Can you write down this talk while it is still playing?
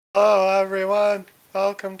Hello, everyone.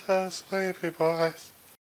 Welcome to Sleepy Boys.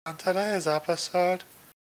 On today's episode,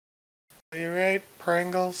 we rate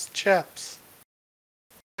Pringles chips.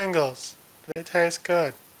 Pringles, they taste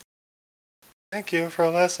good. Thank you for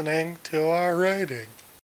listening to our rating.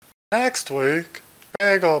 Next week,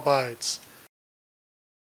 Bagel Bites.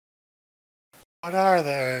 What are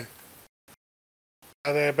they?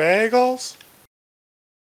 Are they bagels?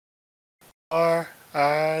 Or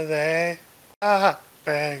are they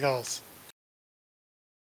bagels?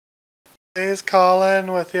 Please call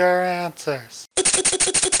in with your answers.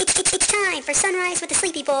 It's time for Sunrise with the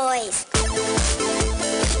Sleepy Boys.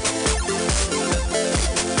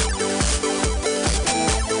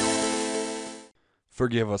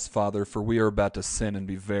 Forgive us, Father, for we are about to sin and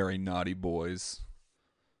be very naughty boys.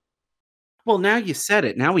 Well, now you said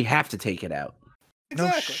it. Now we have to take it out. No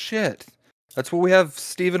Exactly. shit. That's what we have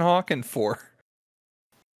Stephen Hawking for.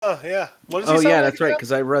 Oh, yeah. What does he Oh, sound yeah, like that's right, again?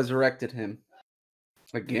 because I resurrected him.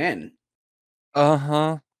 Again.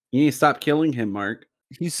 Uh-huh. You need to stop killing him, Mark.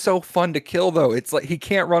 He's so fun to kill, though. It's like he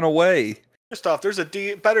can't run away. First off, there's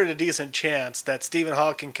a better than decent chance that Stephen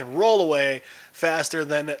Hawking can roll away faster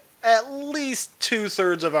than at least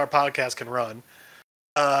 2/3 of our podcast can run.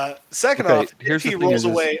 Second Okay, off, here's if he the thing rolls is-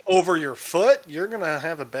 away over your foot, you're gonna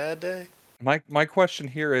have a bad day. My question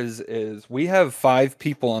here is we have 5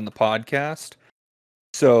 people on the podcast.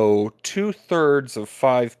 So 2/3 of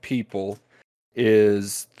 5 people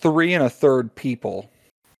is 3 1/3 people.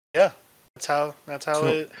 Yeah, that's how So-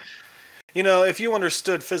 it. You know, if you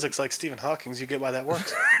understood physics like Stephen Hawking's, you get why that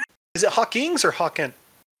works. Is it Hawking's or Hawking?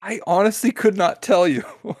 I honestly could not tell you.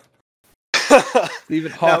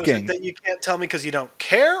 Stephen Now, is Hawking. it that you can't tell me because you don't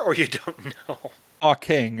care or you don't know?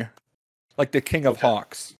 Hawking. Like the king of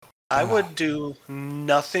hawks. I would do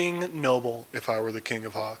nothing noble if I were the king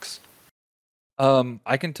of hawks.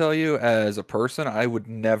 I can tell you as a person, I would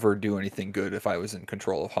never do anything good if I was in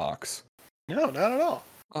control of hawks. No, not at all.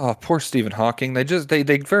 Oh, poor Stephen Hawking. They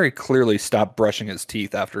very clearly stopped brushing his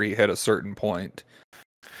teeth after he hit a certain point.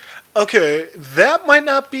 Okay, that might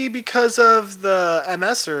not be because of the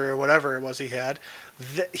MS or whatever it was he had.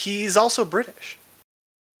 He's also British.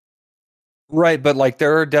 Right, but like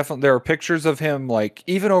there are pictures of him like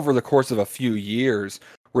even over the course of a few years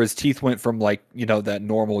where his teeth went from like, that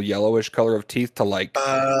normal yellowish color of teeth to like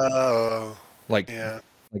Oh, like yeah.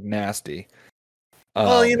 like nasty.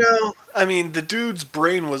 Well, I mean, the dude's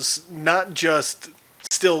brain was not just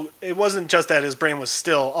still, it wasn't just that his brain was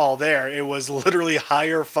still all there. It was literally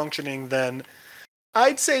higher functioning than,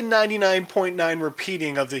 I'd say 99.9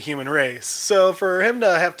 repeating of the human race. So for him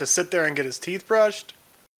to have to sit there and get his teeth brushed,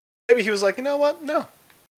 maybe he was like, you know what? No.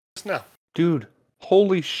 Just no. Dude,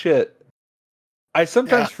 holy shit. I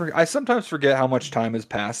sometimes forget how much time has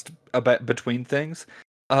passed between things.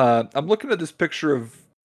 I'm looking at this picture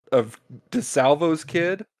of DeSalvo's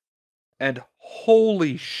kid, and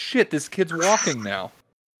holy shit, this kid's walking now.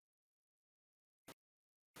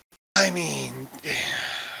 I mean,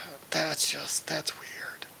 that's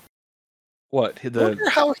weird. What? I wonder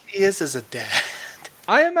how he is as a dad.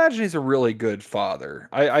 I imagine he's a really good father.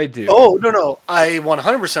 I do. Oh, no. I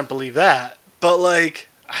 100% believe that. But, like,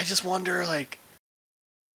 I just wonder, like,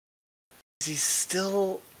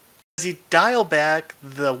 does he dial back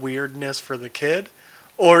the weirdness for the kid?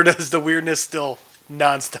 Or does the weirdness still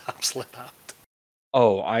nonstop slip out?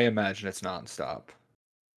 Oh, I imagine it's nonstop.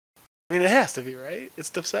 I mean, it has to be, right? It's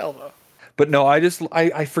DeSalvo. But no, I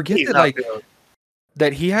forget He's that not like doing-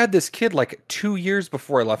 that he had this kid like 2 years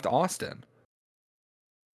before I left Austin.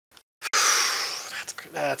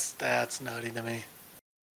 That's nutty to me.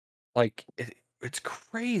 Like it's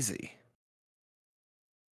crazy.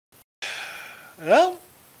 Well,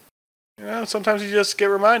 sometimes you just get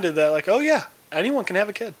reminded that, like, oh yeah, anyone can have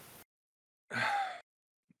a kid.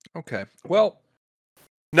 Okay. Well,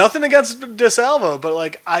 Nothing against DeSalvo, but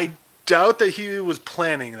like, I doubt that he was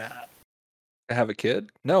planning that. to have a kid?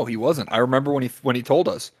 No, he wasn't. I remember when he told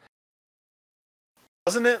us.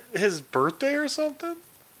 Wasn't it his birthday or something?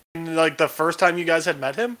 And, like, the first time you guys had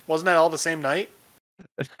met him, wasn't that all the same night?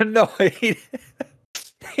 No,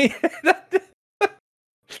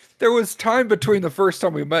 there was time between the first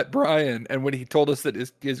time we met Brian and when he told us that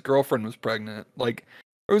his girlfriend was pregnant. Like,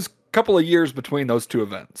 there was a couple of years between those two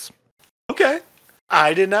events. Okay,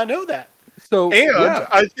 I did not know that. So, And yeah.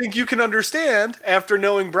 I think you can understand after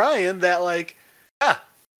knowing Brian that, like,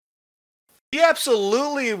 he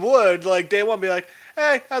absolutely would, like, day one be like,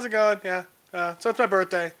 hey, how's it going? Yeah, so it's my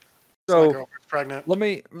birthday. So my girlfriend's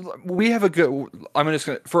pregnant. We have a good. I'm just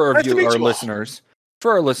gonna for Nice to meet our you all. listeners.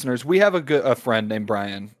 For our listeners, we have a friend named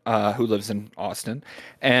Brian who lives in Austin,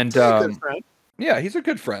 and He's a good friend. yeah, he's a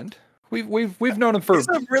good friend. We've known him for He's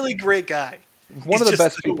a really great guy. one He's of the just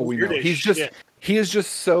best so people we know. weird as He's just shit. he is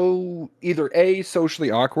just so either A,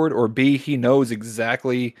 socially awkward, or B, he knows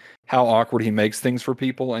exactly how awkward he makes things for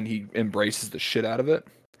people and he embraces the shit out of it.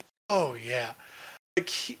 Oh yeah, like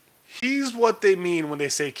he's what they mean when they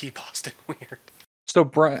say keep Austin weird. So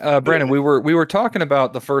Brandon, we were talking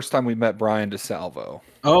about the first time we met Brian DeSalvo.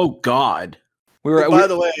 Oh God. We were By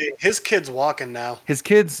the way, his kid's walking now. his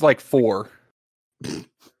kid's like 4.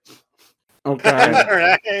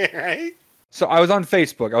 Okay. right? So I was on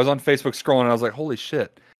Facebook scrolling and I was like, holy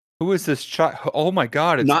shit. Who is this child? Oh my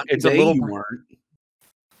god, it's today a little you weren't.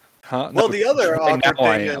 Huh? Well, No, the other right awkward now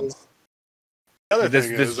I thing am. is the other This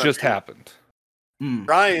thing this is, just happened.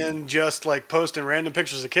 Ryan just like posting random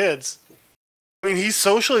pictures of kids. I mean, he's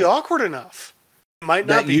socially awkward enough. Might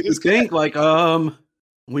not That be you his think kid. like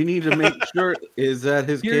we need to make sure is that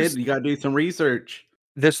his Here's- kid? You gotta do some research.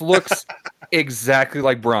 This looks exactly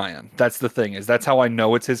like Brian. That's the thing, is that's how I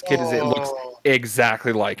know it's his kid, is it looks Oh,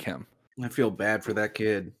 exactly like him. I feel bad for that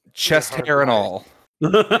kid. Chest hard hair and life. all.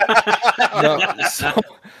 No,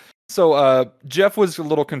 so Jeff was a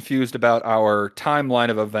little confused about our timeline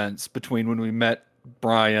of events between when we met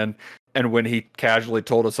Brian and when he casually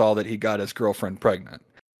told us all that he got his girlfriend pregnant.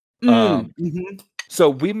 So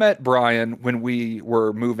we met Brian when we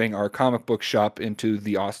were moving our comic book shop into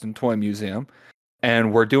the Austin Toy Museum,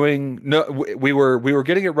 and we were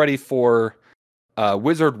getting it ready for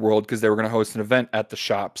Wizard World because they were going to host an event at the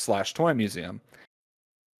shop / toy museum.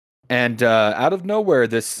 And out of nowhere,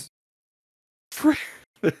 this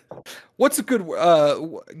what's a good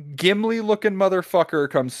Gimli looking motherfucker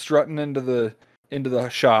comes strutting into the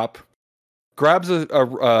shop, grabs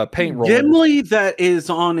a paint roller. Gimli that is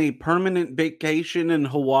on a permanent vacation in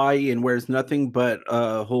Hawaii and wears nothing but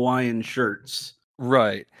Hawaiian shirts.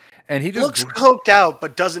 Right. And he just looks coked out,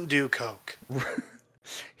 but doesn't do coke.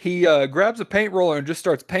 he grabs a paint roller and just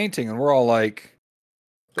starts painting, and we're all like,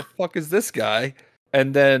 the fuck is this guy?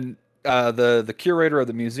 And then the curator of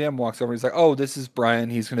the museum walks over. He's like, oh, this is Brian.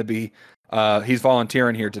 He's going to be he's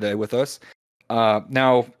volunteering here today with us.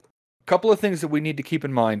 Now, a couple of things that we need to keep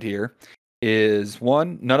in mind here is,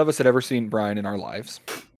 one, none of us had ever seen Brian in our lives.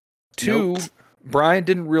 Two, Nope. Brian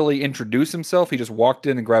didn't really introduce himself. He just walked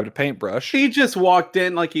in and grabbed a paintbrush. He just walked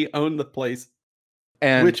in like he owned the place,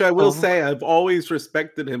 And which I will say I've always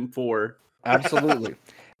respected him for. absolutely.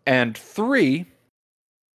 And 3,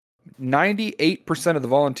 98% of the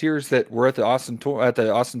volunteers that were at the Austin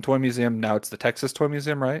Toy Museum, now it's the Texas Toy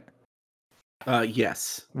Museum, right?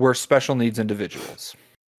 Yes. Were special needs individuals.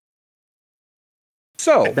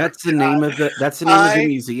 So That's the name of the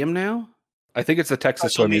museum now? I think it's the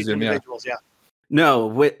Texas Special Toy needs Museum, yeah. individuals, yeah.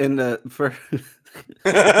 No, in the for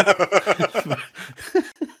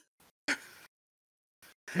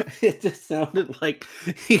it just sounded like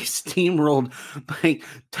he steamrolled like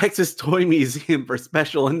Texas Toy Museum for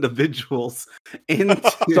special individuals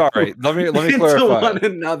into Sorry, let me into clarify. one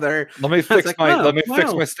another. Let me was fix like, my oh,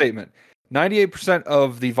 fix wow. my statement. 98%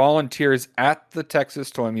 of the volunteers at the Texas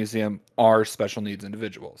Toy Museum are special needs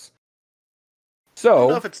individuals. I don't know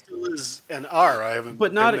So if it still is an R. I haven't,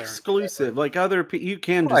 But not been there. exclusive. Like other people, you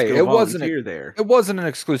can just Right, go it wasn't volunteer there. it wasn't an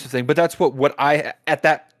exclusive thing, but that's what I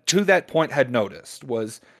to that point had noticed,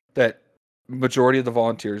 was that majority of the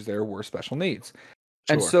volunteers there were special needs.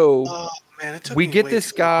 And Sure. so Oh man, it took we me get way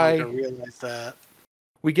this too long guy- to realize that.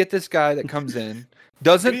 we get this guy that comes in,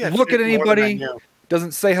 doesn't Maybe I look at figured more than I anybody, knew.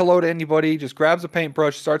 doesn't say hello to anybody, just grabs a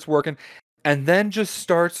paintbrush, starts working, and then just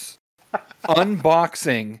starts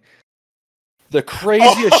unboxing the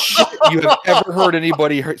craziest shit you have ever heard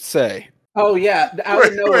anybody say. Oh yeah, out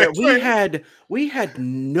of Wait, nowhere. wait. We had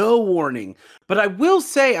no warning. But I will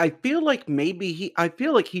say I feel like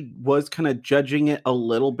he was kind of judging it a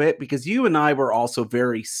little bit because you and I were also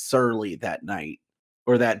very surly that night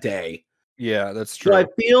or that day. Yeah, that's So I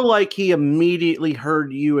true. feel like he immediately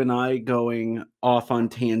heard you and I going off on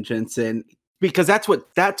tangents, and because that's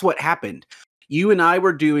what happened. You and I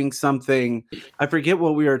were doing something, I forget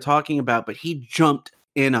what we were talking about, but he jumped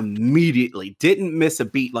in immediately, didn't miss a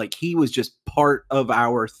beat, like he was just part of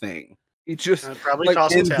our thing. He just Probably like,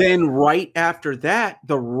 tossed And his head. then right after that,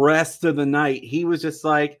 the rest of the night, he was just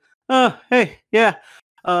like, "Oh, hey, yeah,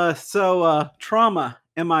 so trauma,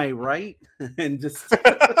 am I right?" And just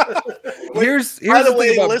here's By the thing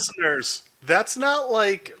way, about- listeners, that's not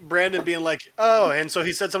like Brandon being like, "Oh," and so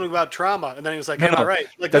he said something about trauma, and then he was like, No, "Am I no, right?"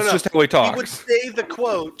 Like, that's no, just how he he would talks. say the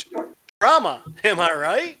quote, "Trauma, am I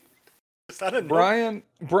right?" Is that a Brian,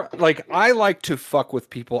 like, I like to fuck with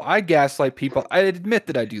people. I gaslight people. I admit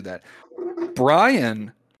that I do that.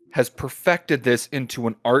 Brian has perfected this into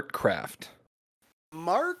an art craft.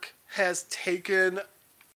 Mark has taken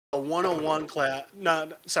a 101 class.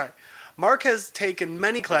 No, sorry. Mark has taken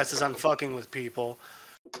many classes on fucking with people.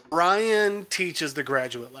 Brian teaches the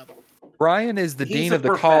graduate level. Brian is the He's dean a of the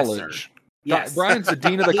professor. college. Yes. Brian's the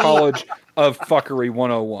dean of the college of fuckery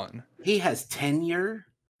 101. He has tenure.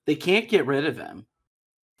 They can't get rid of him.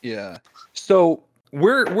 Yeah. So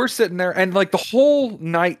we're sitting there, and like the whole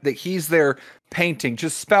night that he's there painting,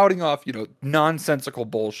 just spouting off, nonsensical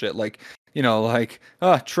bullshit, like,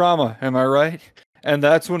 trauma, am I right? And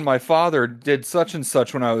that's when my father did such and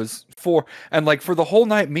such when I was 4. And like for the whole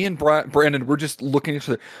night, me and Brandon were just looking at each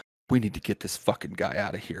other. We need to get this fucking guy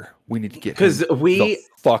out of here. We need to get him the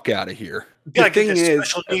fuck out of here. The thing is,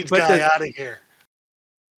 special needs guy out of here.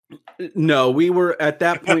 No, we were at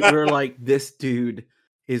that point. We were like, this dude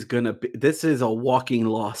is gonna be. This is a walking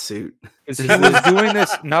lawsuit. He was doing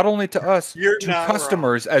this not only to us, You're to not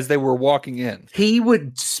customers as they were walking in. He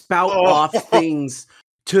would spout off things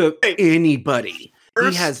to anybody.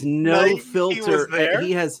 He has no filter.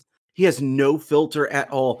 He has no filter at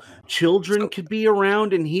all. Children could be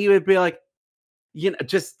around, and he would be like,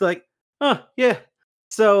 just like, oh yeah.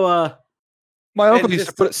 So, my uncle used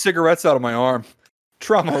to put cigarettes out of my arm.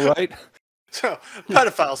 Trauma, right? So,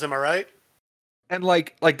 pedophiles, am I right? And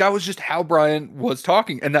like that was just how Brian was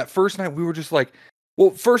talking. And that first night we were just like, well,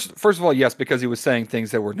 first of all, yes, because he was saying things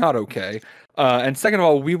that were not okay. And second of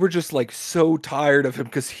all, we were just like so tired of him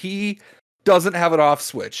because he doesn't have an off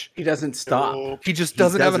switch. He doesn't stop. He just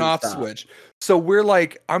doesn't have an off switch. So we're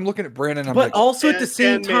like, I'm looking at Brandon. I'm but like, also at the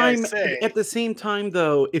same time,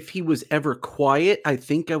 though, if he was ever quiet, I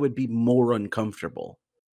think I would be more uncomfortable.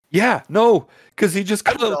 Yeah, no, because he just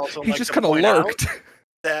kind of lurked.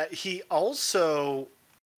 That he also,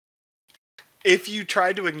 if you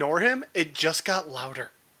tried to ignore him, it just got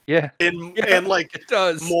louder. Yeah, and like it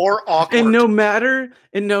does more awkward. And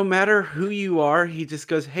no matter who you are, he just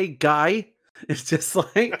goes, "Hey, guy." It's just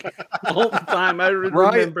like all the time. I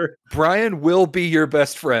remember Brian will be your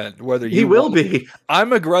best friend, whether you he will be.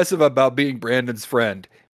 I'm aggressive about being Brandon's friend.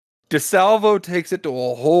 DeSalvo takes it to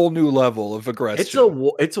a whole new level of aggression.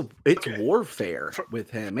 It's warfare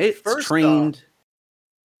with him. It's trained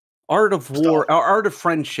art of war, or art of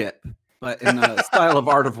friendship, but in a style of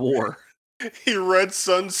art of war. He read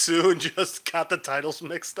Sun Tzu and just got the titles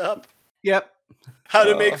mixed up. Yep. How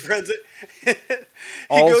to make friends. He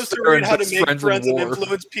goes to read how to make friends and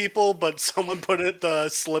influence people, but someone put the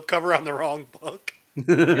slipcover on the wrong book.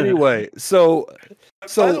 Anyway, so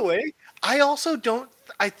by the way,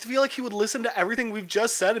 I feel like he would listen to everything we've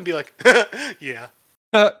just said and be like, yeah.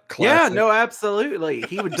 Yeah, no, absolutely.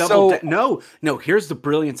 He would double down. No, here's the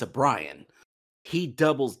brilliance of Brian. He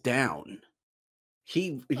doubles down.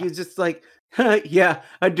 He's just like, yeah,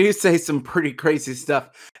 I do say some pretty crazy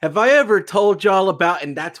stuff. Have I ever told y'all about?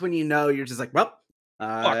 And that's when you're just like, well,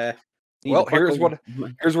 here's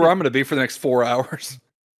where I'm going to be for the next 4 hours.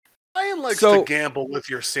 Brian likes to gamble with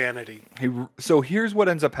your sanity. So here's what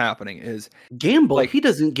ends up happening is gamble. Like, he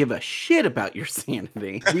doesn't give a shit about your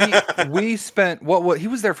sanity. We spent what he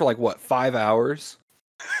was there for 5 hours.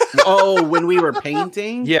 Oh, when we were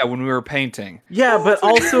painting? Yeah, when we were painting. Yeah, but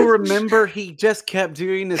also remember he just kept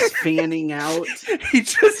doing this fanning out. He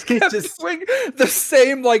just kept doing the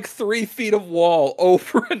same 3 feet of wall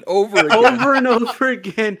over and over again. Over and over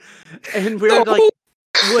again. And we were like,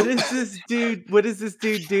 what is this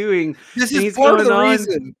dude doing? This is part of the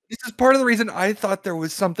reason. This is part of the reason I thought there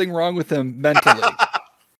was something wrong with him mentally.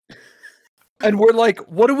 And we're like,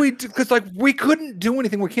 what do we do? Because we couldn't do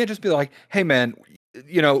anything. We can't just be like, hey man,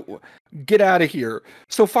 get out of here.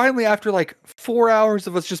 So finally, after 4 hours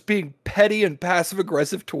of us just being petty and passive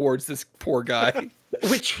aggressive towards this poor guy,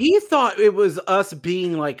 which he thought it was us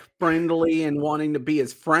being friendly and wanting to be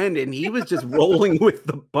his friend, and he was just rolling with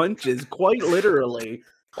the punches, quite literally.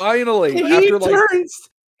 Finally,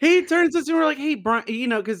 he turns us and we're like, hey Brian,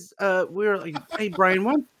 because we were like, hey Brian,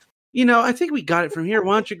 I think we got it from here.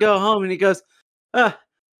 Why don't you go home? And he goes,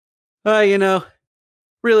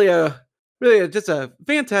 really, just a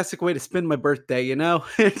fantastic way to spend my birthday,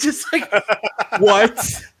 It's just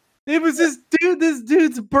what? It was this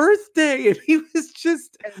dude's birthday, and he was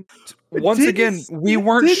just. Once again, we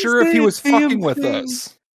weren't sure if he was fucking with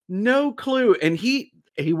us. No clue, and he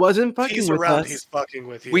wasn't fucking with us. He's fucking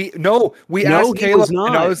with you. We asked Caleb,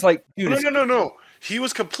 and I was like, dude, no. He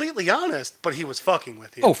was completely honest, but he was fucking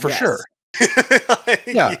with you. Oh, for sure.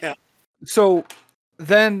 Yeah. So.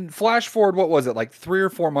 Then flash forward, what was it, 3 or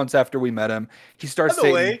 4 months after we met him, he starts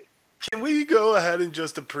saying... By the way, can we go ahead and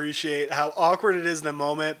just appreciate how awkward it is in the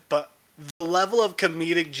moment, but the level of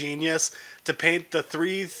comedic genius to paint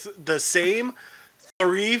the same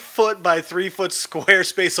 3 foot by 3 foot square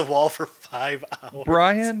space of wall for 5 hours?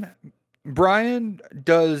 Brian Brian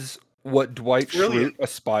does what Dwight Brilliant. Schrute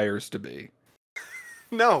aspires to be.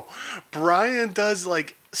 No, Brian does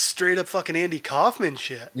like straight up fucking Andy Kaufman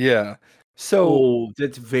shit. Yeah. So Oh,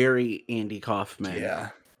 that's very Andy Kaufman. yeah.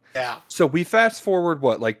 Yeah. So we fast forward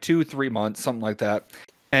like 2-3 months, something like that,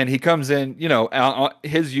 and he comes in,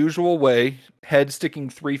 his usual way, head sticking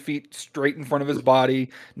 3 feet straight in front of his body,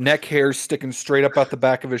 neck hairs sticking straight up out the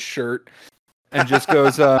back of his shirt, and just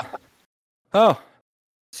goes, "Oh,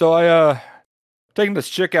 so I taking this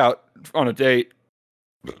chick out on a date."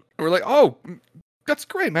 And we're like, "Oh, that's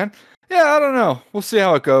great, man. Yeah, I don't know. We'll see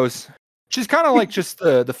how it goes. She's kind of like just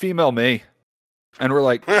the female me." And we're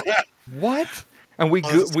like, "What?" And we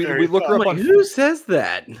look her up on who says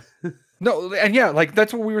that? No, and yeah, like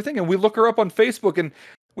that's what we were thinking. We look her up on Facebook and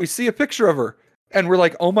we see a picture of her, and we're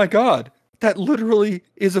like, "Oh my god, that literally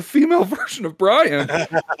is a female version of Brian."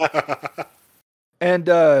 And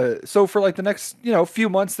so for like the next few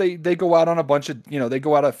months, they go out on a bunch of they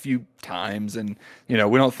go out a few times, and we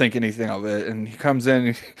don't think anything of it. And he comes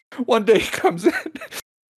in one day, he comes in,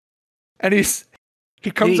 and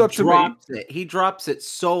he comes up to me. He drops it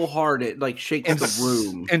so hard it like shakes the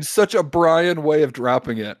room. In such a Brian way of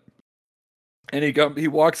dropping it. And he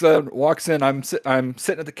walks in. I'm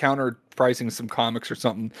sitting at the counter pricing some comics or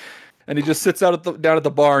something, and he just sits down at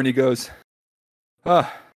the bar and he goes, so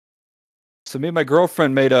me and my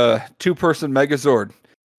girlfriend made a 2-person Megazord,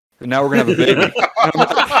 and now we're gonna have a baby."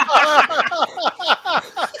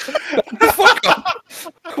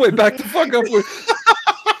 Back the fuck up.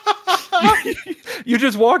 You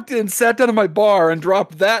just walked in, sat down at my bar, and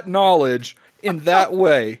dropped that knowledge in that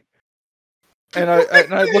way. And I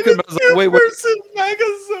look at him and I was like, wait.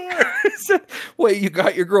 I said, "Wait, you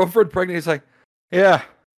got your girlfriend pregnant?" He's like, "Yeah.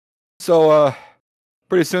 So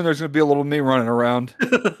pretty soon there's gonna be a little me running around."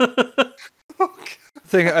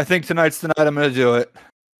 I think tonight's the night I'm gonna do it.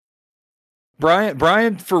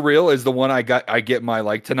 Brian for real is the one I get my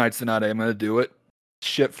like tonight's the night I'm gonna do it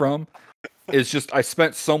shit from. It's just I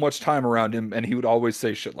spent so much time around him and he would always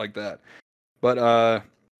say shit like that. But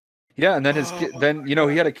yeah, and then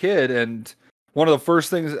he had a kid, and one of the first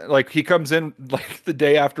things, like, he comes in like the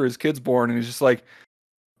day after his kid's born, and he's just like,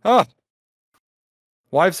 "Oh,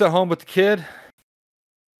 wife's at home with the kid.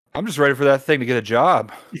 I'm just ready for that thing to get a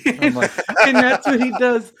job." I'm like, and that's what he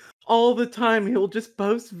does all the time. He'll just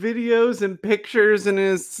post videos and pictures, and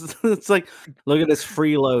it's like, look at this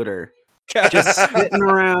freeloader. Just sitting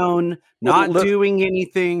around, not doing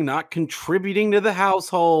anything, not contributing to the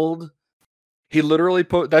household. He literally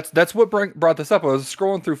that's what brought this up. I was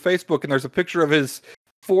scrolling through Facebook, and there's a picture of his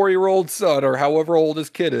 4-year-old son, or however old his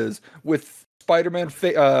kid is, with Spider-Man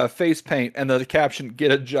face paint, and the caption,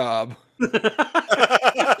 "Get a job."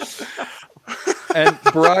 And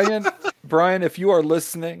Brian, if you are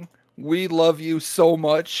listening, we love you so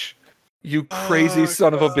much. You crazy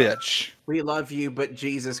son of a bitch. We love you, but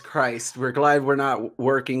Jesus Christ, we're glad we're not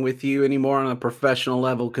working with you anymore on a professional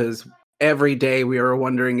level, because every day we were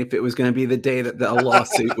wondering if it was going to be the day that the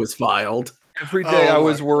lawsuit was filed. Every day I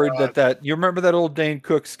was worried that you remember that old Dane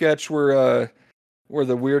Cook sketch where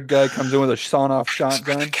the weird guy comes in with a sawn-off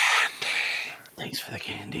shotgun? Thanks for the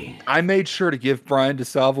candy. I made sure to give Brian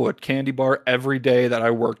DeSalvo a candy bar every day that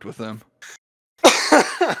I worked with him.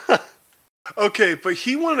 Okay, but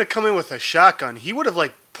he wanted to come in with a shotgun. He would have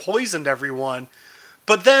like poisoned everyone,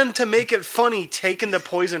 but then to make it funny, taken the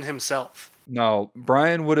poison himself. No,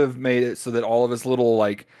 Brian would have made it so that all of his little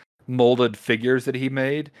like molded figures that he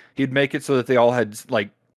made, he'd make it so that they all had like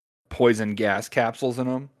poison gas capsules in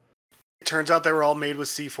them. It turns out they were all made with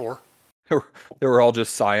C4. They were all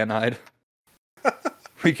just cyanide.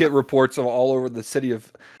 We get reports of all over the city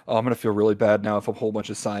of. Oh, I'm gonna feel really bad now if a whole bunch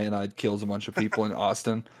of cyanide kills a bunch of people in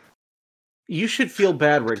Austin. You should feel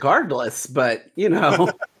bad regardless, but Hey,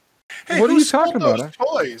 what are you talking about? Those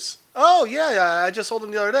toys. Oh yeah, I just sold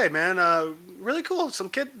them the other day, man. Really cool.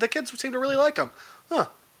 The kids seem to really like them. Huh?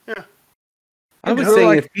 Yeah. I was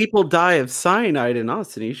saying, if people die of cyanide in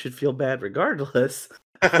Austin, you should feel bad regardless.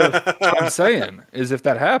 What I'm saying is, if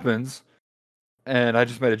that happens, and I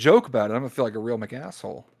just made a joke about it, I'm gonna feel like a real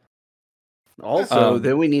McAsshole. Also,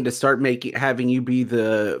 then we need to start having you be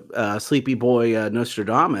the sleepy boy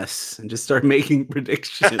Nostradamus and just start making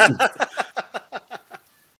predictions.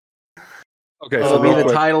 Okay, so be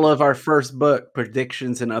the title of our first book,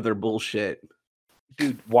 Predictions and Other Bullshit.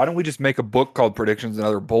 Dude, why don't we just make a book called Predictions and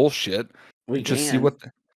Other Bullshit? We just can.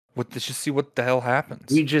 see just see what the hell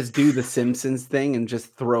happens. We just do the Simpsons thing and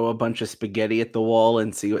just throw a bunch of spaghetti at the wall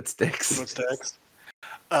and see what sticks.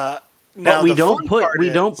 Now but we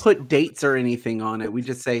don't put dates or anything on it. We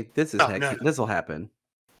just say this will happen.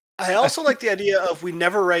 I also like the idea of we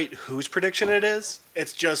never write whose prediction it is.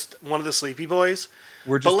 It's just one of the Sleepy Boys.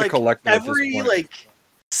 We're But just a like collective at this every point. like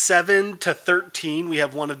 7 to 13, we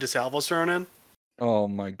have one of DeSalvo's thrown in. Oh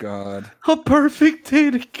my god. A perfect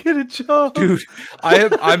day to get a job. Dude,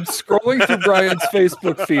 I'm scrolling through Brian's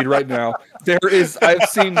Facebook feed right now.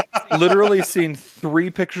 I've literally seen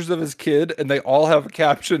 3 pictures of his kid, and they all have a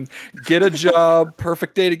caption: "Get a job,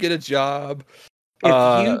 perfect day to get a job."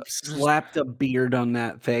 If you slapped a beard on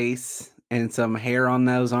that face and some hair on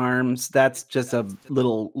those arms, that's just a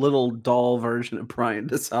little doll version of Brian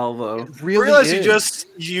DeSalvo. It really Realize is.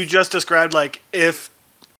 you just described like if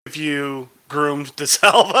you groomed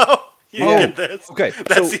DeSalvo, you get this. Okay,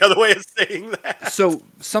 That's the other way of saying that. So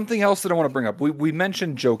something else that I want to bring up. We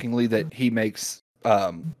mentioned jokingly that he makes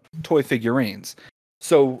toy figurines.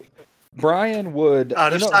 So Brian would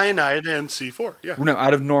Out of cyanide and C4, yeah. No,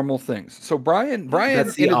 out of normal things. So Brian,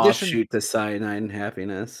 That's the in addition, offshoot to cyanide and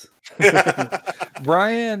happiness.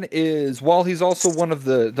 Brian is, while he's also one of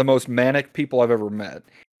the most manic people I've ever met,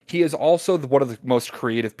 he is also one of the most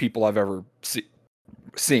creative people I've ever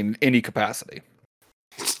seen in any capacity.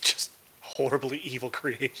 It's just horribly evil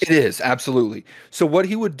creation. It is, absolutely. So what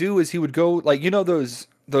he would do is he would go, like, those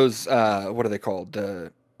what are they called?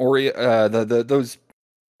 Those,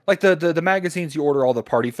 like the magazines you order all the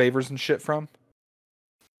party favors and shit from.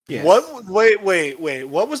 Yes. Wait.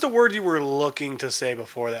 What was the word you were looking to say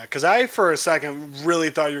before that? Because I, for a second, really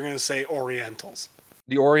thought you were going to say Orientals.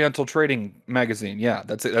 The Oriental Trading Magazine. Yeah,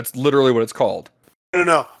 that's it. That's literally what it's called.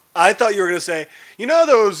 No. I thought you were going to say,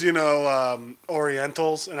 those,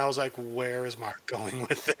 Orientals. And I was like, where is Mark going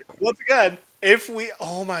with it? Once again,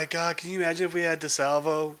 oh my God, can you imagine if we had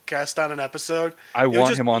DeSalvo cast on an episode? I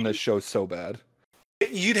want him on this show so bad.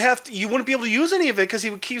 You wouldn't be able to use any of it because he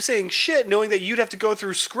would keep saying shit, knowing that you'd have to go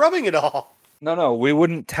through scrubbing it all. No, we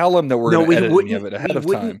wouldn't tell him that we're going to edit any of it ahead of time.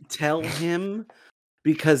 We wouldn't tell him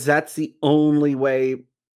because that's the only way.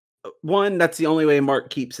 One, that's the only way Mark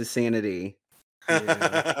keeps his sanity.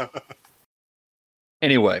 Yeah.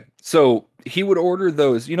 Anyway, so he would order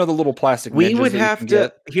those, the little plastic. We would have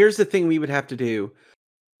to. Here's the thing: we would have to do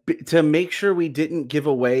to make sure we didn't give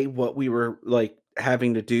away what we were like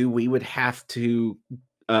having to do. We would have to.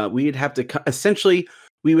 Essentially,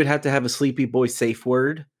 we would have to have a Sleepy Boy safe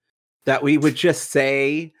word that we would just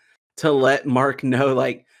say to let Mark know,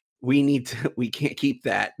 like, we can't keep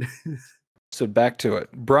that. So back to it.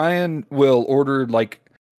 Brian will order like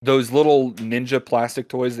those little ninja plastic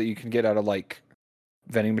toys that you can get out of like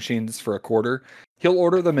vending machines for $0.25. He'll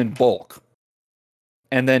order them in bulk.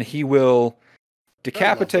 And then he will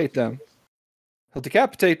decapitate them. He'll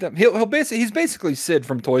decapitate them. He's basically Sid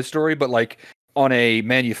from Toy Story, but like on a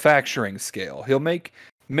manufacturing scale. He'll make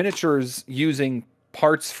miniatures using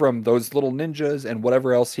parts from those little ninjas and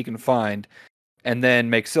whatever else he can find, and then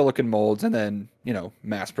make silicone molds and then,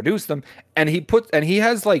 mass produce them. And he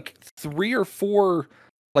has like 3 or 4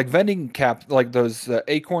 like vending cap, like those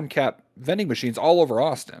acorn cap vending machines all over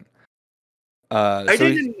Austin. I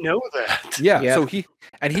didn't know that. Yeah. So he's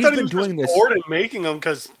been doing this. Bored and making them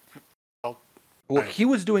because. Well, he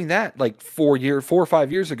was doing that like 4 or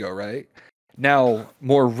 5 years ago, right? Now,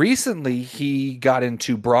 more recently, he got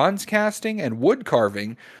into bronze casting and wood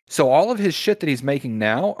carving. So all of his shit that he's making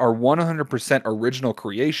now are 100% original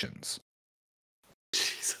creations.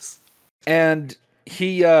 Jesus. And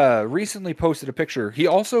he recently posted a picture. He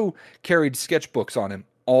also carried sketchbooks on him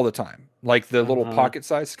all the time, like the little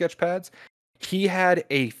pocket-sized sketch pads. He had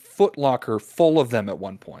a Foot Locker full of them at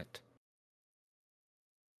one point.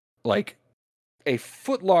 Like a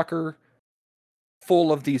Foot Locker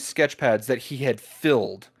full of these sketch pads that he had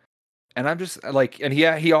filled. And I'm just like, and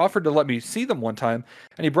he offered to let me see them one time,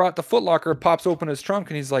 and he brought the Foot Locker, pops open his trunk,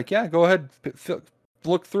 and he's like, yeah, go ahead,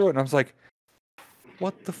 look through it. And I was like,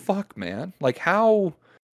 what the fuck, man? Like, how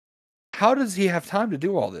does he have time to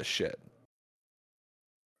do all this shit?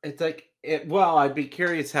 It's like, I'd be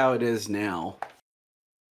curious how it is now.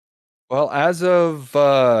 Well, as of,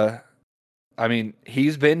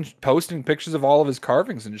 he's been posting pictures of all of his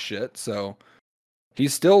carvings and shit, so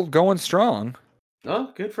he's still going strong.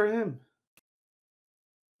 Oh, good for him.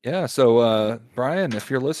 Yeah, so, Brian, if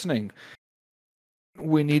you're listening,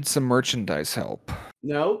 we need some merchandise help.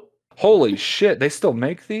 No. Holy shit, they still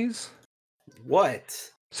make these? What?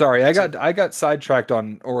 Sorry, I got sidetracked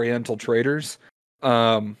on Oriental Traders.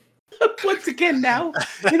 Once again now.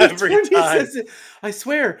 Every time. He says it, I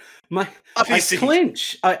swear, I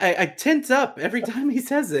clinch. I tense up every time he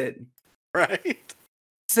says it. Right?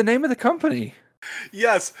 It's the name of the company.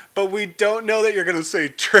 Yes, but we don't know that you're going to say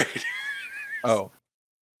trade. Oh.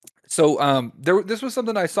 So this was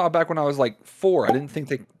something I saw back when I was like 4. I didn't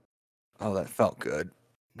think oh, that felt good.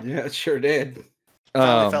 Yeah, it sure did.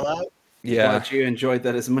 Finally fell out. Yeah, Glad you enjoyed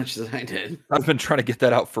that as much as I did. I've been trying to get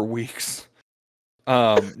that out for weeks.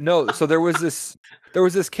 No, so there was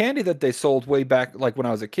this candy that they sold way back, like when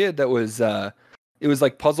I was a kid. That was it was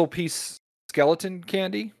like puzzle piece skeleton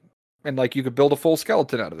candy, and like you could build a full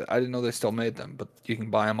skeleton out of it. I didn't know they still made them, but you can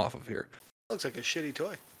buy them off of here. Looks like a shitty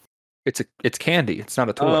toy. It's candy. It's not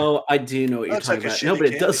a toy. Oh, I do know what you're Looks talking like a about. No, shitty but it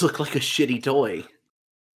candy. does look like a shitty toy.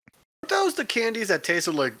 Weren't those the candies that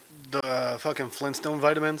tasted like the fucking Flintstone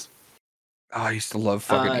vitamins? Oh, I used to love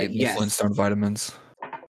fucking eating yes. the Flintstone vitamins.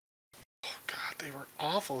 Oh god, they were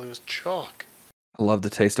awful. It was chalk. I love the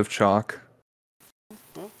taste of chalk.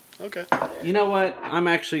 Okay. You know what? I'm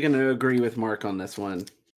actually going to agree with Mark on this one.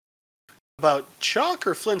 About chalk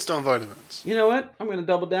or Flintstone vitamins? You know what? I'm going to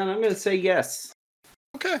double down. I'm going to say yes.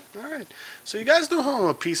 Okay, all right. So you guys know how I'm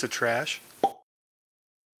a piece of trash?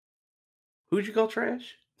 Who'd you call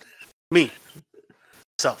trash? Me.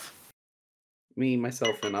 Self. Me,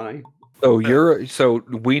 myself, and I. So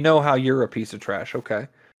we know how you're a piece of trash. Okay.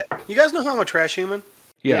 You guys know how I'm a trash human?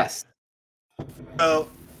 Yeah. Yes. So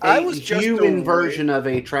A I was just human version of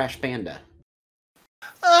a trash panda.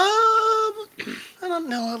 I don't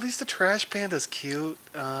know. At least the trash panda's cute.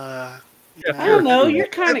 I don't know. You're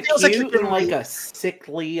kind of It feels like cute you're in like gonna a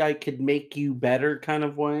sickly, I could make you better kind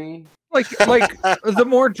of way. Like the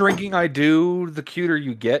more drinking I do, the cuter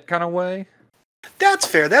you get, kind of way. That's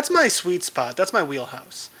fair. That's my sweet spot. That's my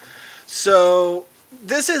wheelhouse. So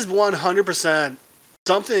this is 100%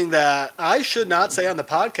 something that I should not say on the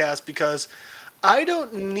podcast because I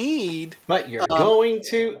don't need But you're going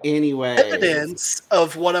to anyway. evidence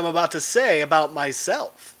of what I'm about to say about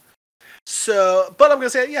myself. So, but I'm going to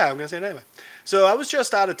say it. Yeah, I'm going to say it anyway. So I was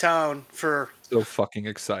just out of town for So fucking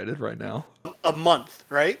excited right now. a month,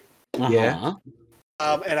 right? Yeah.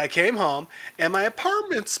 And I came home, and my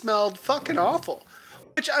apartment smelled fucking awful.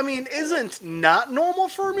 Which, I mean, isn't not normal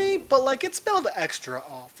for me, but, like, it smelled extra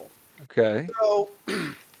awful. Okay. So,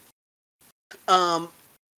 I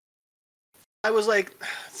was like,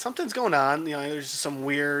 something's going on. You know, there's some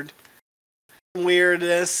weirdness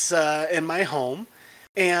in my home.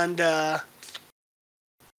 And it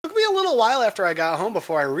took me a little while after I got home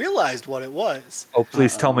before I realized what it was. Oh,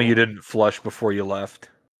 please tell me you didn't flush before you left.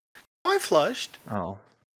 I flushed. Oh.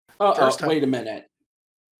 First time. Wait a minute.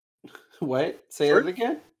 What? Say First- it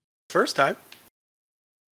again? First time.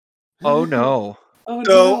 Oh no. Oh,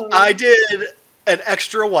 So I did an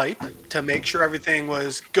extra wipe to make sure everything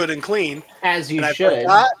was good and clean. As you And I should.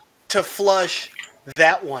 forgot to flush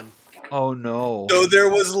that one. Oh no. So there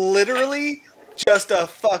was literally just a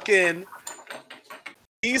fucking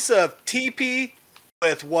piece of TP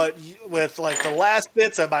with like the last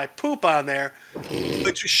bits of my poop on there,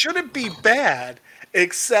 which shouldn't be bad,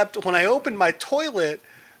 except when I opened my toilet,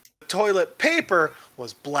 the toilet paper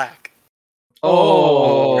was black.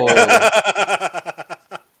 Oh.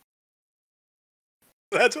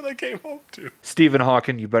 That's what I came home to. Stephen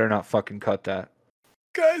Hawking, you better not fucking cut that.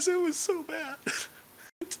 Guys, it was so bad.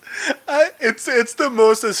 It's the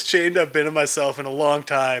most ashamed I've been of myself in a long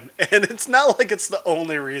time, and it's not like it's the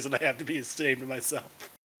only reason I have to be ashamed of myself.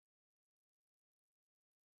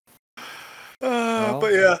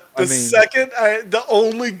 But yeah, the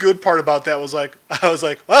only good part about that was like, I was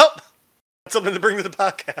like, well, that's something to bring to the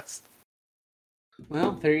podcast.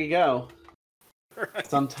 Well, there you go. Right.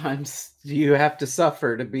 Sometimes you have to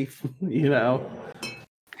suffer to be, you know.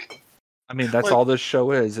 I mean, that's Like- all this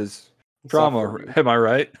show is drama. Suffering. Am I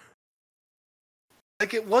right?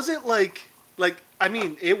 Like it wasn't like I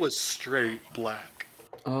mean, it was straight black.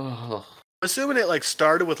 Oh. I'm assuming it like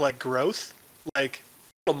started with like growth, like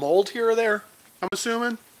a mold here or there. I'm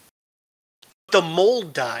assuming the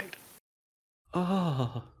mold died.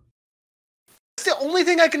 Oh. That's the only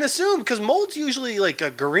thing I can assume because mold's usually like a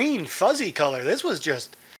green fuzzy color. This was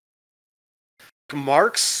just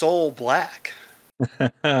Mark's soul black.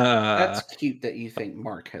 That's cute that you think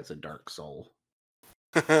Mark has a dark soul.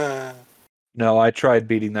 No, I tried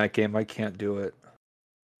beating that game. I can't do it.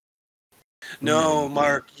 No,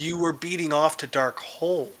 Mark, you were beating off to dark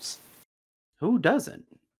holes. Who doesn't?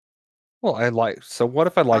 Well, so what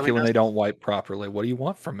if I like Probably it when they doesn't. don't wipe properly? What do you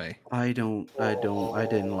want from me? I didn't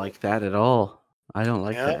like that at all. I don't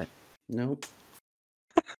like Yeah. that. Nope.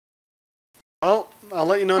 Well, I'll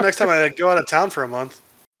let you know next time I go out of town for a month.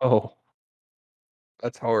 Oh.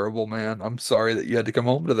 That's horrible, man. I'm sorry that you had to come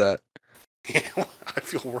home to that. I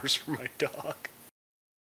feel worse for my dog.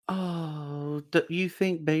 Oh, do you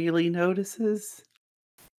think Bailey notices?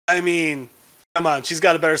 I mean, come on, she's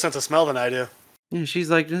got a better sense of smell than I do. Yeah, she's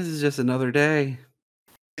like, this is just another day.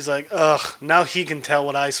 He's like, ugh, now he can tell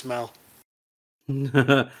what I smell.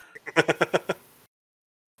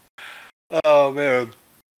 Oh man,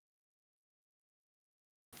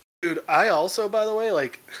 dude. I also, by the way,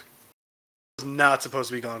 like, was not supposed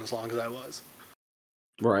to be gone as long as I was.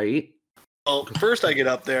 Right. Well, first I get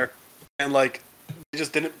up there, and like, they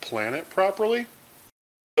just didn't plan it properly.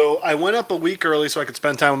 So I went up a week early so I could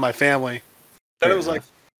spend time with my family. Then Fair it was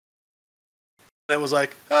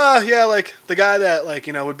like, enough. yeah, like the guy that like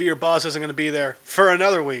would be your boss isn't going to be there for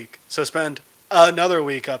another week, so spend another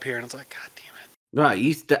week up here, and it's like, God damn it.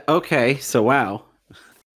 Right. Okay. So wow.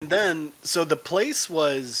 And then so the place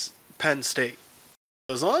was Penn State.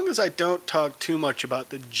 As long as I don't talk too much about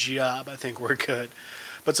the job, I think we're good.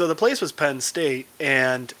 But so the place was Penn State,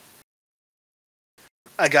 and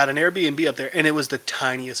I got an Airbnb up there, and it was the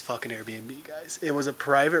tiniest fucking Airbnb, guys. It was a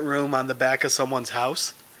private room on the back of someone's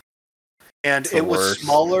house, and It's the it was worst.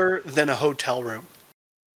 smaller than a hotel room.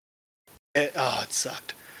 It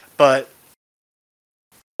sucked. But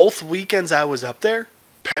both weekends I was up there,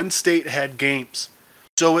 Penn State had games.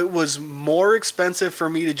 So it was more expensive for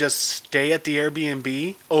me to just stay at the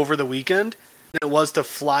Airbnb over the weekend than it was to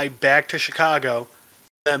fly back to Chicago,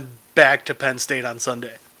 then back to Penn State on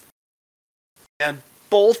Sunday. And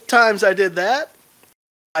both times I did that,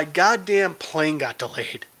 my goddamn plane got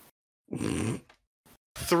delayed.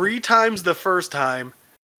 3 times the first time,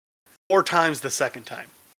 4 times the second time.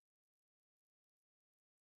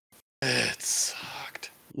 It sucked.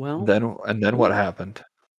 Well, Then what happened?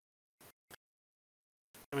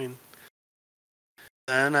 I mean,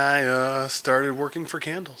 then I started working for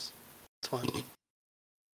candles. It's fun.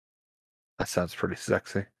 That sounds pretty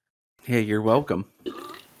sexy. hey, you're welcome.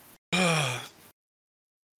 I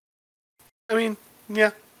mean,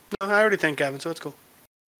 yeah. No, I already thanked Gavin, so it's cool.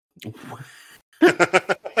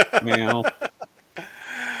 Meow.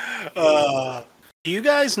 Do you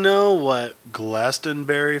guys know what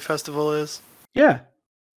Glastonbury Festival is? Yeah.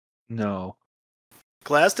 No.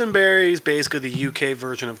 Glastonbury is basically the UK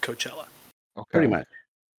version of Coachella. Okay. Pretty much.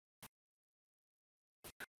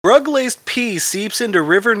 Drug-laced pee seeps into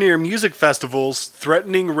river near music festivals,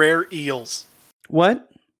 threatening rare eels. What?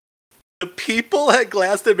 The people at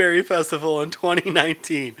Glastonbury Festival in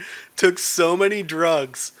 2019 took so many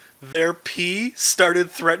drugs, their pee started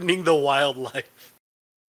threatening the wildlife.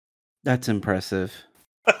 That's impressive.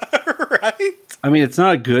 Right? I mean, it's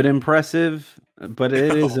not a good impressive, but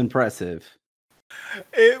it is No. impressive.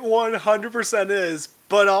 It 100% is,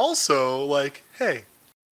 but also, like, hey, it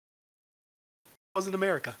wasn't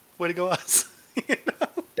America. Way to go, us. You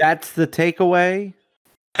know? That's the takeaway.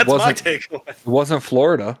 That's my Wasn't- takeaway. It wasn't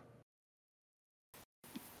Florida.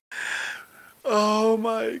 Oh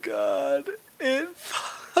my god. It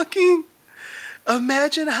fucking.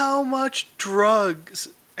 Imagine how much drugs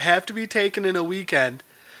have to be taken in a weekend.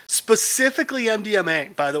 Specifically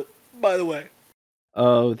MDMA, by the way.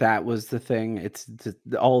 Oh, that was the thing. It's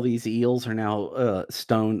all these eels are now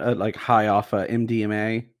stoned, like high off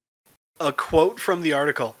MDMA. A quote from the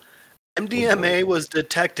article. MDMA was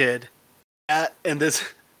detected at, and this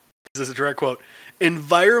is a direct quote,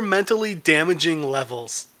 environmentally damaging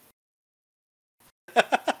levels.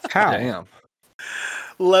 How? Damn.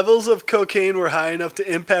 Levels of cocaine were high enough to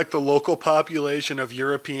impact the local population of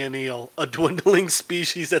European eel, a dwindling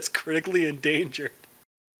species that's critically endangered.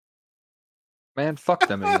 Man, fuck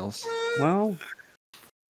them eels. Well,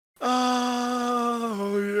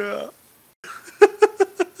 Oh,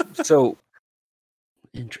 So,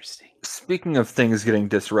 interesting. speaking of things getting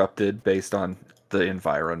disrupted based on the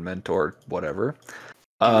environment or whatever,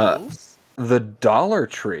 yeah. the Dollar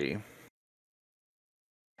Tree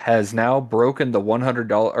has now broken the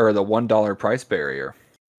 $100 or the $1 price barrier.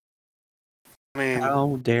 I mean,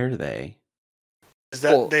 How dare they? is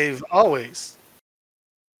that well- they've always.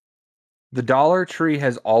 The Dollar Tree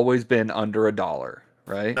has always been under $1,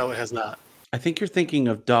 right? No, it has not. I think you're thinking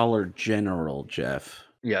of Dollar General, Jeff.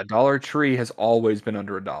 Yeah, Dollar Tree has always been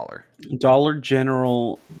under $1. Dollar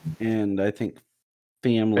General and I think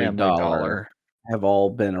Family, Dollar have all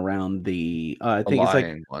been around the. I think it's like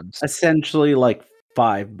Lion ones. essentially like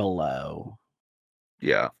Five Below.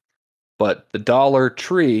 Yeah. But the Dollar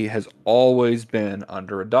Tree has always been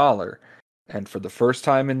under $1. And for the first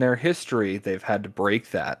time in their history, they've had to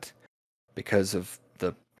break that because of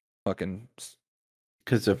the fucking,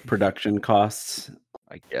 Because of production costs.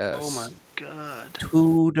 I guess. Oh my god.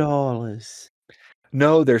 $2.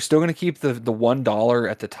 No, they're still going to keep the $1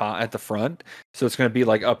 at the top at the front. So it's going to be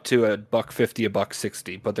like up to $1.50,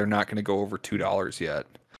 $1.60, but they're not going to go over $2 yet.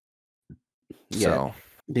 Yeah. So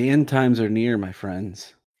The end times are near, my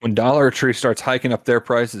friends. when Dollar Tree starts hiking up their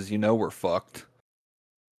prices, you know we're fucked.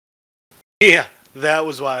 Yeah, that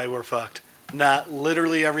was why we're fucked. Not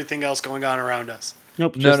literally everything else going on around us.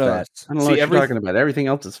 Nope, No, just no, that. I don't know see, what every- you're talking about. Everything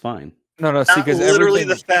else is fine. No, see, Not because literally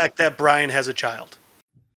everything. the fact that Brian has a child.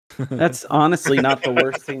 That's honestly not the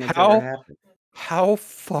worst thing that's How- ever happened. How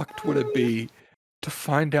fucked would it be to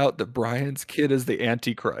find out that Brian's kid is the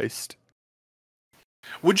Antichrist?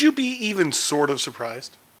 Would you be even sort of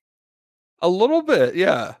surprised? A little bit,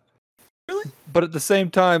 yeah. Really? But at the same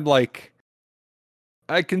time, like,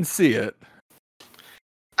 I can see it.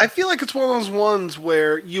 I feel like it's one of those ones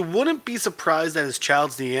where you wouldn't be surprised that his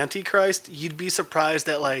child's the Antichrist. You'd be surprised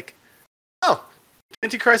that, like, oh,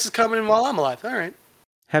 Antichrist is coming while I'm alive. All right.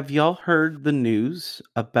 Have y'all heard the news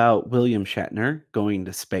about William Shatner going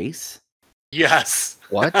to space? Yes.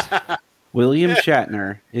 What? William Yeah.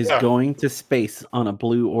 Shatner is Yeah. going to space on a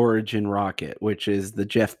Blue Origin rocket, which is the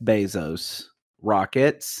Jeff Bezos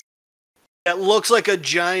rockets. That looks like a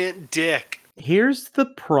giant dick. Here's the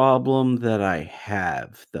problem that I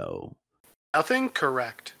have, though. Nothing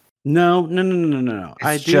correct. No. It's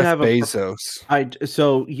I do Jeff have Bezos.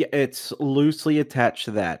 so yeah, it's loosely attached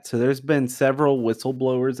to that. So there's been several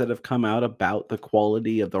whistleblowers that have come out about the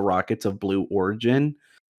quality of the rockets of Blue Origin,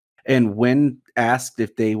 and when asked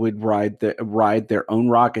if they would ride their own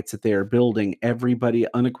rockets that they are building, everybody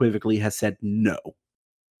unequivocally has said no,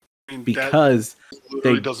 I mean, because that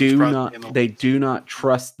they literally doesn't surprise me in the least. do not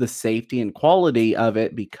trust the safety and quality of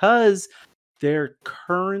it, because there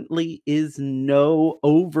currently is no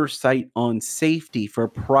oversight on safety for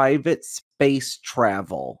private space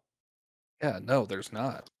travel. Yeah, no, there's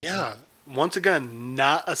not. Yeah. Once again,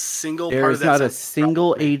 not a single There part of is that. not a sentence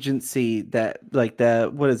single probably. agency that, like,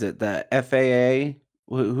 what is it, the FAA?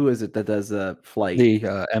 Who is it that does the flight? The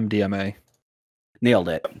MDMA. Nailed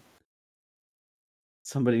it.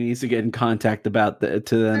 Somebody needs to get in contact about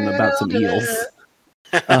some Nailed eels.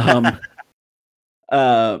 it.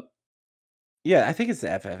 Yeah, I think it's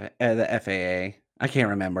the FAA. I can't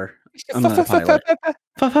remember. I'm not a pilot.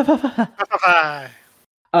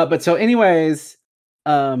 But so anyways,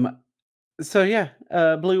 so yeah,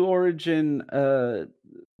 Blue Origin,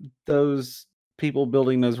 those people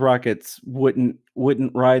building those rockets wouldn't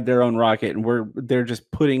ride their own rocket, and they're just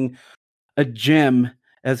putting a gem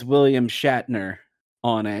as William Shatner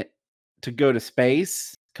on it to go to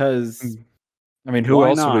space, because I mean, who Why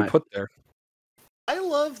else would we not? put there? I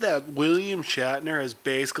love that William Shatner has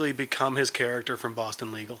basically become his character from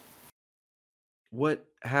Boston Legal. what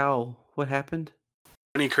happened?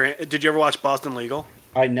 Did you ever watch Boston Legal?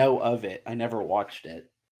 I know of it. I never watched it.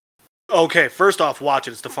 Okay, first off, watch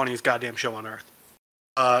it. It's the funniest goddamn show on earth.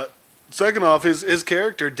 Second off, his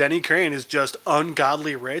character, Denny Crane, is just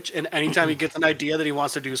ungodly rich, and anytime he gets an idea that he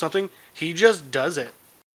wants to do something, he just does it.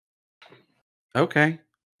 Okay.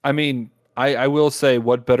 I mean, I will say,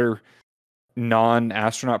 what better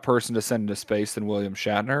non-astronaut person to send into space than William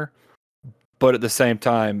Shatner? But at the same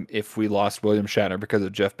time, if we lost William Shatner because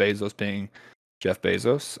of Jeff Bezos being Jeff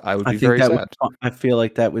Bezos, I would be very sad. I feel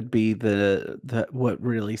like that would be the what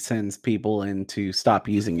really sends people in to stop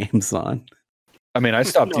using Amazon. I mean, I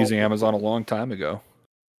stopped No. using Amazon a long time ago.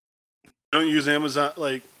 Don't use Amazon,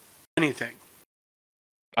 like, anything.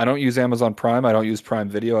 I don't use Amazon Prime. I don't use Prime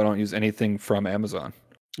Video. I don't use anything from Amazon.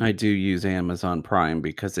 I do use Amazon Prime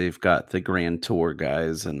because they've got the Grand Tour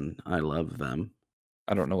guys, and I love them.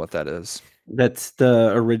 I don't know what that is. That's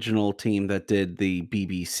the original team that did the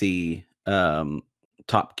BBC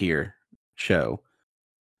Top Gear show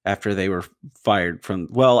after they were fired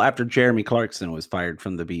after Jeremy Clarkson was fired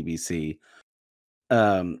from the BBC.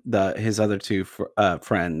 His other two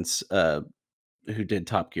friends who did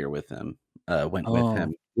Top Gear with him went with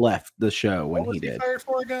him, left the show when What was he did. fired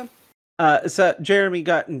for again? So Jeremy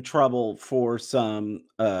got in trouble for some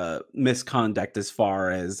misconduct as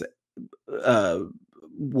far as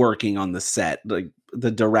working on the set. Like,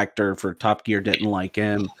 the director for Top Gear didn't like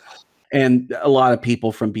him, and a lot of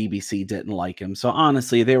people from BBC didn't like him. So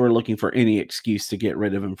honestly, they were looking for any excuse to get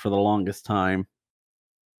rid of him for the longest time.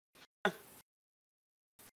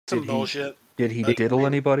 Some bullshit. Did he Like, diddle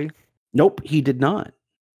anybody? Nope, he did not.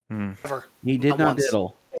 Ever He did Not not once.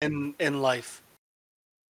 diddle. in life.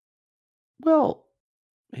 Well,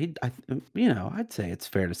 I'd say it's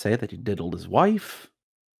fair to say that he diddled his wife.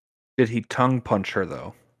 Did he tongue punch her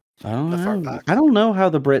though? I don't The far know. back. I don't know how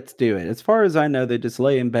the Brits do it. As far as I know, they just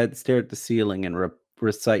lay in bed, stare at the ceiling, and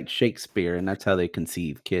recite Shakespeare, and that's how they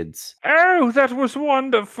conceive kids. Oh, that was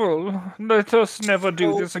wonderful. Let us never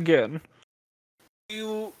do So- this again.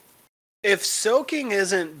 If soaking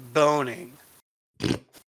isn't boning,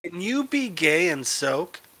 can you be gay and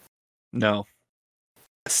soak? No.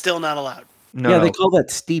 It's still not allowed. No, Yeah, no. they call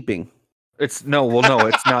that steeping. It's no,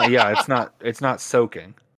 it's not. Yeah, it's not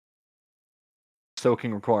soaking.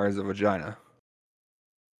 Soaking requires a vagina.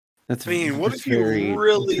 That's I mean, what that's if you very,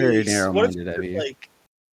 really? very What if narrow-minded of you're you. like?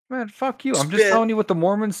 Man, fuck you. I'm just Spit. telling you what the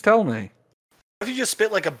Mormons tell me. If you just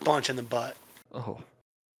spit like a bunch in the butt, Oh.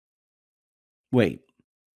 Wait.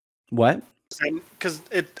 What? because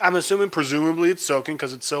I'm assuming presumably it's soaking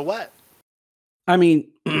because it's so wet. I mean,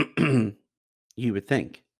 you would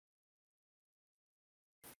think.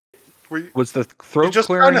 Was the throat just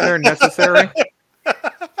clearing kinda- there necessary?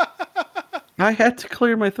 I had to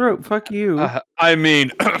clear my throat. Fuck you. I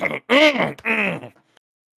mean,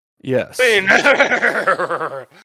 yes.